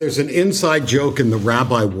There's an inside joke in the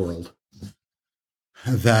rabbi world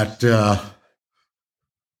that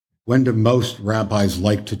when do most rabbis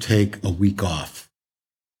like to take a week off?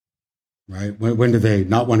 Right? When do they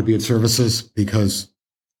not want to be in services because,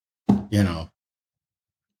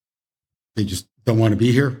 they just don't want to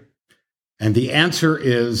be here? And the answer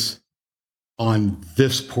is on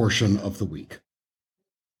this portion of the week,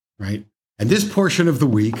 right? And this portion of the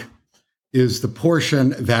week is the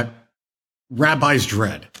portion that rabbis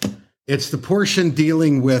dread. It's the portion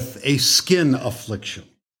dealing with a skin affliction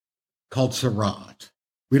called tzara'at.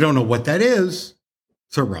 We don't know what that is,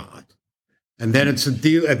 tzara'at. And then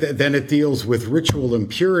then it deals with ritual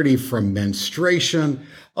impurity from menstruation.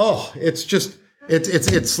 Oh,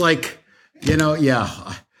 it's like,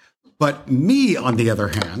 yeah. But me, on the other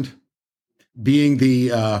hand, being the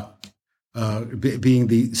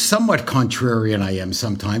somewhat contrarian I am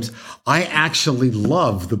sometimes, I actually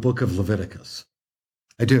love the book of Leviticus.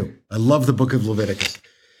 I do. I love the book of Leviticus.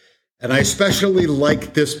 And I especially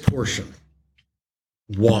like this portion.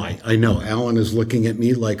 Why? I know Alan is looking at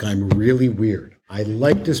me like I'm really weird. I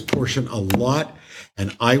like this portion a lot,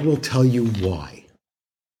 and I will tell you why.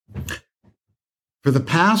 For the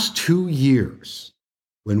past 2 years,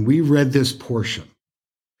 when we read this portion,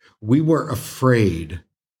 we were afraid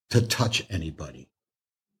to touch anybody.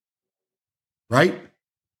 Right?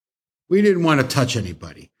 We didn't want to touch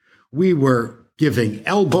anybody. We were giving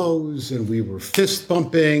elbows and we were fist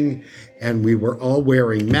bumping and we were all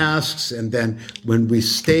wearing masks. And then when we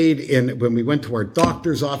went to our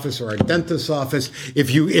doctor's office or our dentist's office, if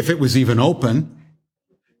it was even open,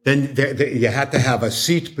 then you had to have a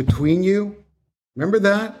seat between you. Remember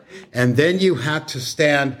that? And then you had to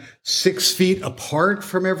stand 6 feet apart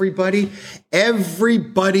from everybody.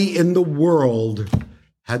 Everybody in the world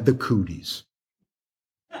had the cooties.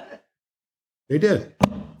 They did.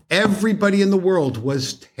 Everybody in the world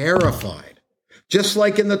was terrified, just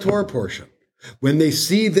like in the Torah portion. When they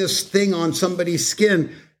see this thing on somebody's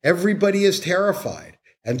skin, everybody is terrified.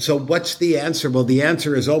 And so what's the answer? Well, the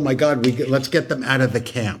answer is, oh my God, let's get them out of the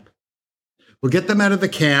camp. We'll get them out of the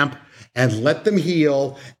camp and let them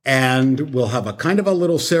heal, and we'll have a kind of a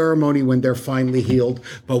little ceremony when they're finally healed,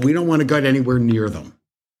 but we don't want to get anywhere near them.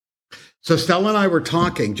 So Stella and I were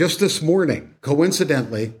talking just this morning,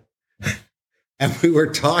 coincidentally, and we were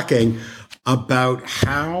talking about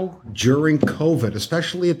how during COVID,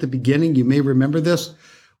 especially at the beginning, you may remember this,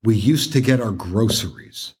 we used to get our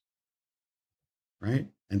groceries, right?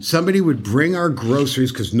 And somebody would bring our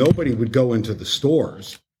groceries because nobody would go into the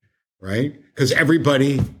stores, right? Because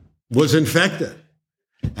everybody was infected.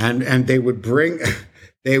 And they would bring,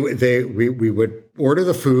 we would order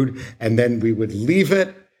the food and then we would leave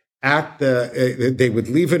it they would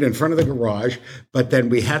leave it in front of the garage, but then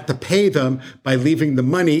we had to pay them by leaving the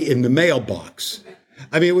money in the mailbox.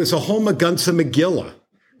 I mean, it was a whole Magunsa Megillah,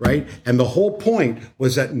 right? And the whole point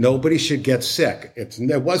was that nobody should get sick.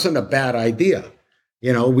 It wasn't a bad idea.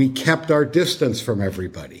 We kept our distance from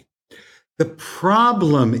everybody. The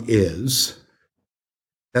problem is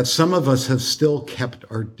that some of us have still kept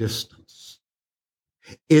our distance.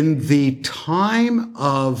 In the time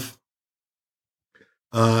of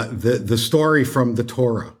the story from the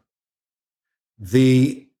Torah,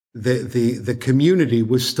 the community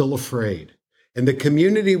was still afraid. And the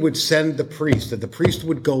community would send the priest, and the priest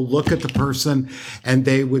would go look at the person, and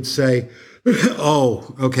they would say,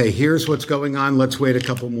 oh, okay, here's what's going on. Let's wait a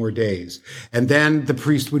couple more days. And then the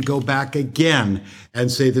priest would go back again and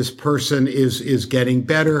say, this person is getting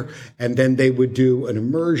better. And then they would do an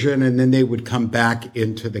immersion, and then they would come back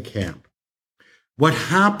into the camp. What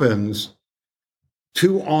happens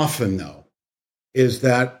too often, though, is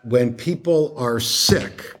that when people are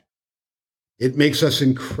sick, it makes us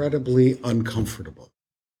incredibly uncomfortable.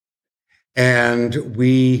 And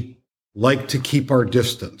we like to keep our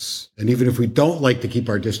distance. And even if we don't like to keep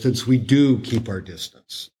our distance, we do keep our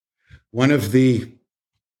distance. One of the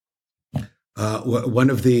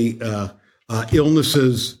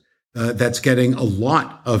illnesses that's getting a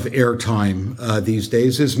lot of airtime these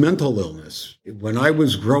days is mental illness. When I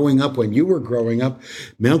was growing up, when you were growing up,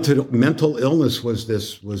 mental illness was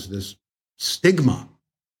this stigma.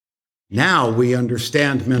 Now we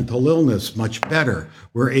understand mental illness much better.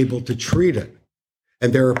 We're able to treat it.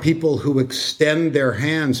 And there are people who extend their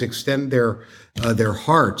hands, extend their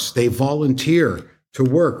hearts. They volunteer to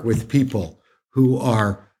work with people who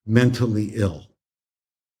are mentally ill.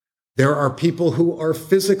 There are people who are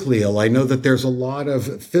physically ill. I know that there's a lot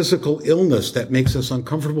of physical illness that makes us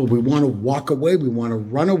uncomfortable. We want to walk away. We want to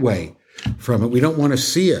run away from it. We don't want to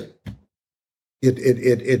see it.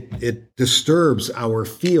 It disturbs our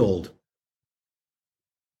field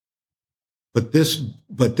But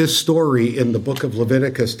this story in the book of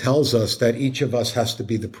Leviticus tells us that each of us has to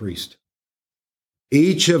be the priest.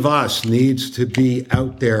 Each of us needs to be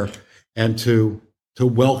out there and to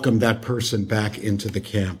welcome that person back into the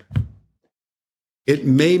camp. It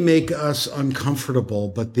may make us uncomfortable,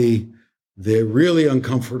 but the really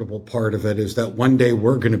uncomfortable part of it is that one day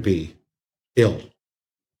we're going to be ill,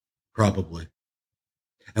 probably.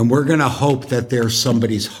 And we're going to hope that there's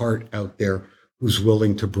somebody's heart out there who's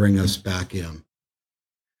willing to bring us back in.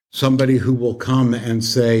 Somebody who will come and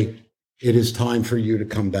say, it is time for you to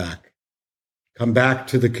come back. Come back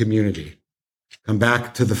to the community. Come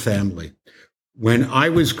back to the family. When I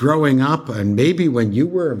was growing up, and maybe when you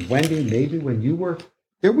were, Wendy, maybe when you were,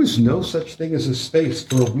 there was no such thing as a space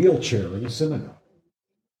for a wheelchair in a synagogue.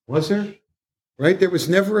 Was there? Right? There was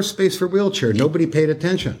never a space for a wheelchair. Nobody paid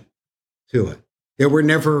attention to it. There were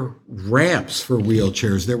never ramps for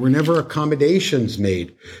wheelchairs. There were never accommodations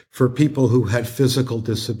made for people who had physical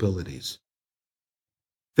disabilities.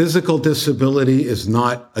 Physical disability is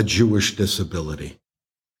not a Jewish disability.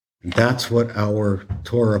 And that's what our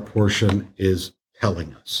Torah portion is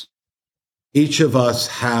telling us. Each of us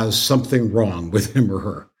has something wrong with him or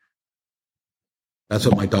her. That's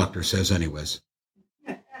what my doctor says anyways.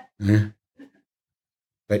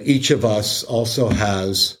 But each of us also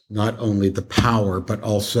has not only the power, but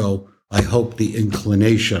also, I hope, the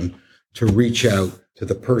inclination to reach out to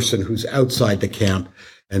the person who's outside the camp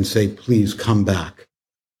and say, please come back.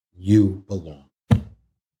 You belong.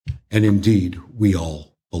 And indeed, we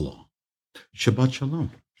all belong. Shabbat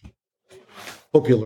Shalom. Hope you learned.